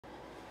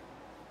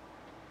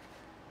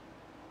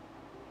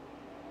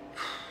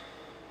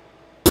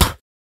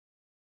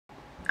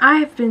I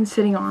have been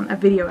sitting on a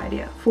video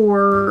idea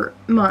for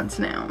months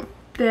now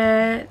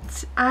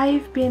that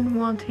I've been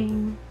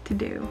wanting to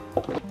do.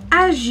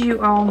 As you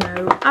all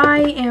know, I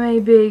am a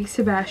big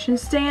Sebastian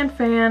Stan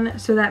fan,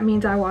 so that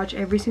means I watch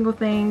every single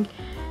thing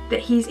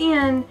that he's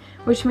in,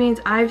 which means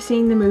I've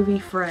seen the movie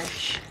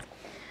Fresh.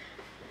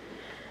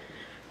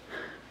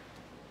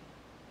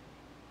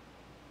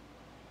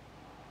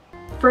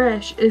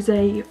 Fresh is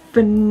a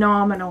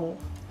phenomenal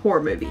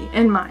horror movie,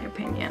 in my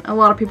opinion. A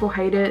lot of people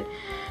hate it,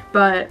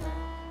 but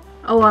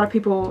a lot of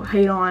people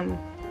hate on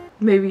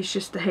movies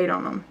just to hate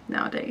on them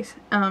nowadays.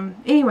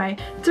 Anyway,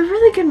 it's a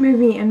really good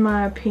movie in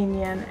my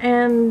opinion,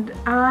 and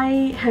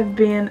I have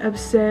been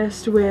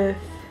obsessed with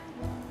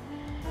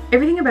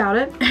everything about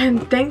it.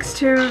 And thanks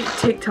to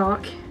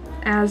TikTok,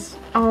 as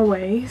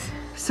always,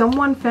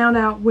 someone found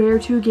out where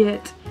to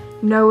get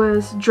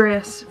Noah's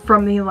dress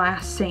from the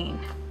last scene.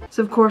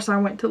 So of course I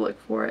went to look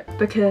for it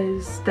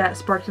because that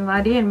sparked an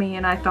idea in me,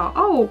 and I thought,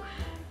 oh,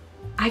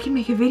 I can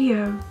make a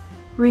video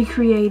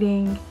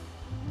recreating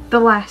the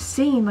last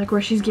scene, like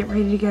where she's getting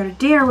ready to go to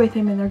dinner with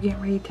him and they're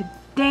getting ready to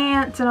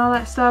dance and all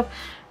that stuff.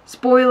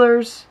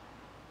 Spoilers.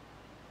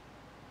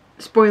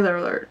 Spoiler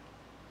alert.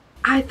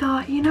 I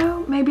thought, you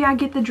know, maybe I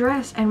get the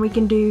dress and we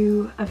can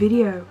do a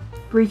video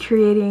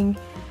recreating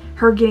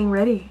her getting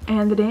ready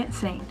and the dance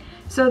scene.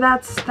 So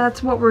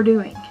that's what we're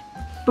doing.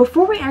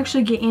 Before we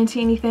actually get into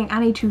anything,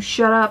 I need to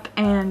shut up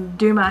and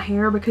do my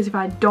hair, because if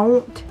I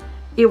don't,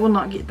 it will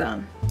not get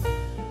done.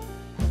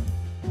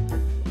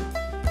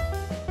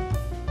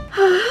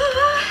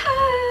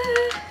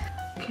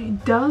 Okay,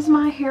 does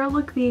my hair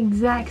look the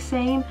exact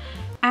same?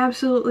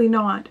 Absolutely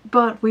not,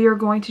 but we are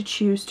going to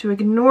choose to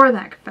ignore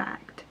that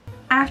fact.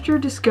 After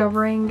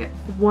discovering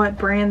what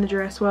brand the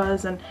dress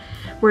was and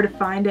where to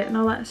find it and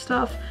all that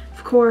stuff,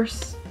 of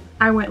course,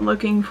 I went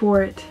looking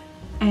for it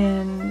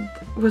and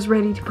was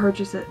ready to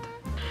purchase it.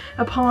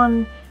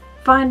 Upon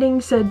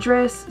finding said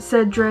dress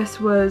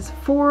was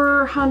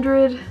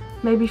 $400,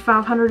 maybe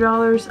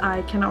 $500,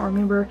 I cannot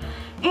remember,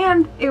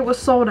 and it was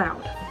sold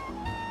out,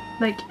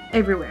 like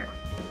everywhere.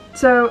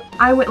 So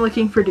I went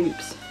looking for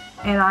dupes,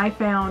 and I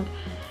found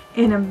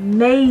an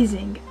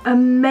amazing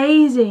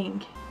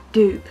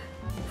dupe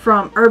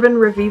from Urban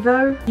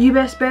Revivo. You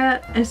best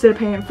bet, instead of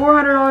paying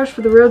 $400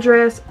 for the real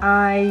dress,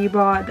 I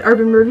bought the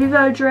Urban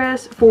Revivo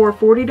dress for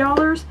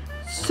 $40.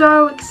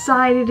 So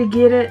excited to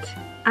get it.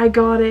 I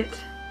got it,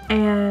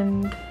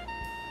 and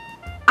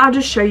I'll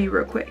just show you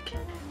real quick.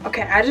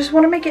 Okay, I just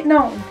want to make it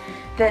known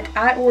that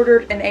I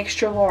ordered an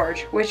extra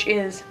large, which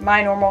is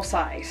my normal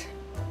size.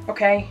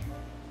 Okay?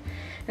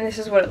 And this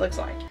is what it looks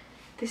like.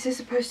 This is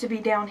supposed to be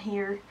down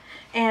here,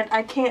 and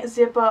I can't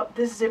zip up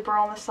this zipper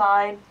on the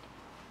side.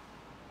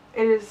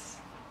 It is...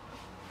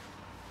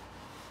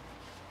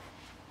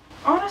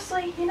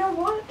 honestly, you know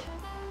what?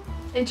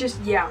 It just,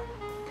 yeah.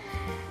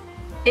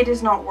 It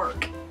does not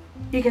work.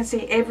 You can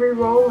see every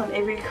roll and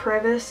every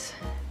crevice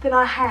that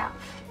I have.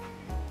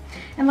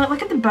 And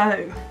look at the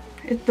bow.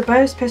 The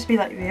bow is supposed to be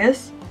like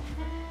this.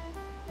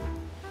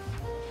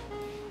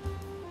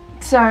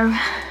 So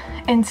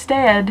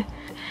instead,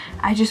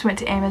 I just went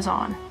to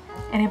Amazon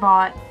and I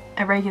bought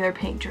a regular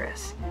pink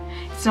dress.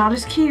 It's not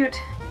as cute,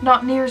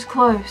 not near as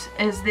close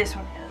as this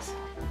one is,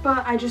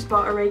 but I just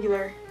bought a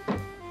regular.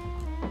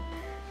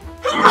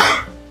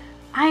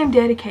 I am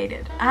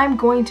dedicated. I'm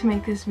going to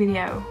make this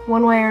video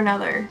one way or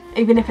another,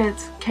 even if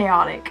it's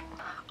chaotic.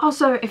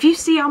 Also, if you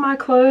see all my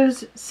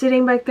clothes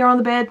sitting back there on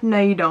the bed,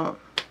 no you don't.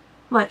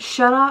 Let's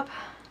shut up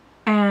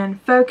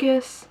and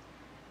focus,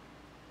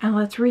 and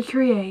let's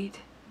recreate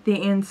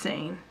the end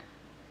scene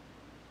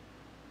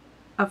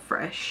of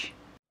Fresh.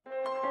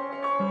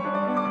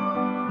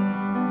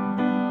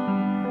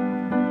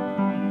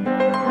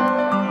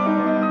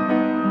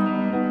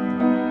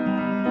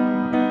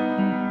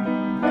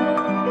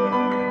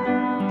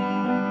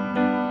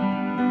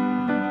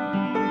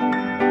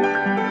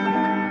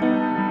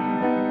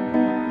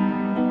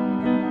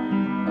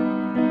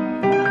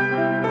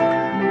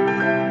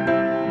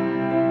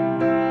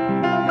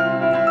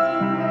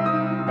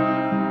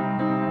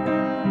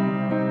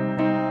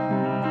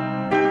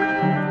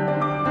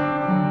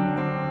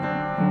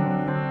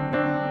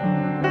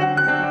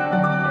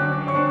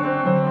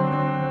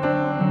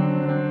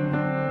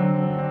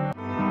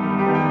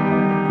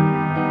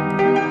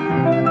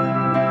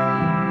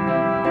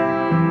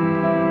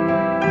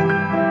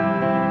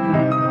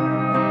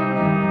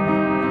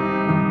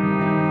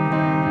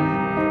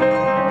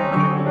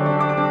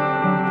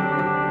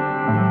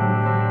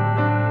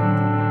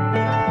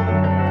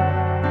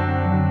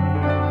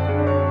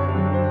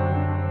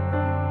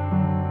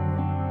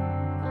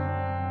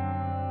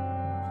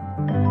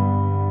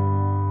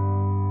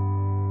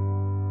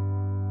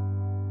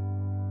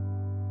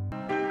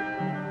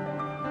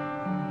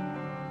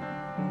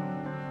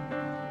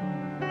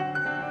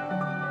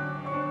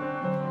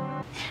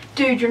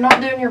 Dude, you're not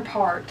doing your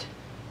part.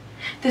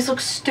 This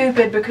looks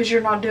stupid because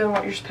you're not doing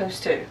what you're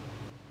supposed to.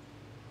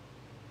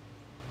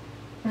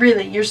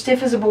 Really, you're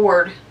stiff as a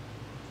board.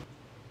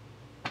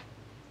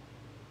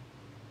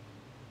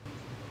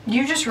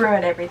 You just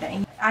ruined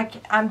everything.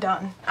 I'm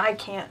done. I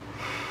can't.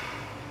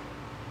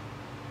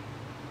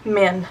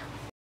 Men.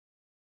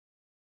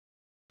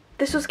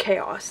 This was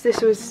chaos.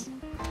 This was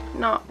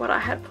not what I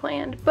had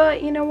planned.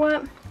 But you know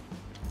what?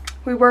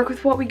 We work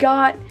with what we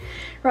got.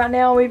 Right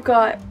now we've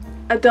got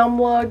a dumb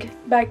lug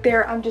back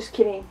there. I'm just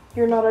kidding.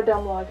 You're not a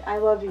dumb lug. I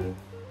love you.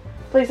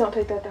 Please don't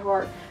take that to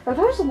heart. Are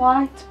those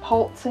lights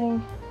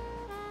pulsing?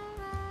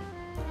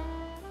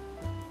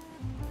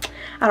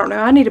 I don't know.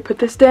 I need to put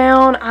this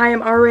down. I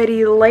am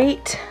already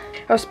late.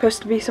 I was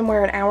supposed to be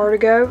somewhere an hour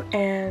ago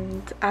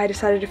and I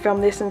decided to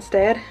film this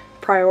instead.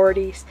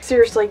 Priorities.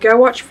 Seriously, go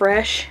watch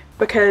Fresh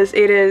because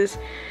it is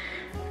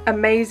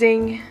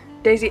amazing.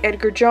 Daisy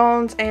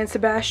Edgar-Jones and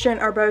Sebastian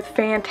are both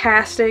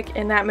fantastic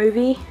in that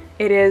movie.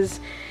 It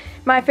is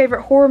my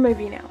favorite horror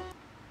movie now.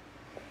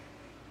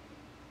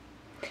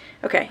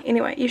 Okay,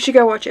 anyway, you should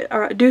go watch it.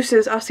 Alright,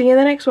 deuces. I'll see you in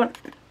the next one.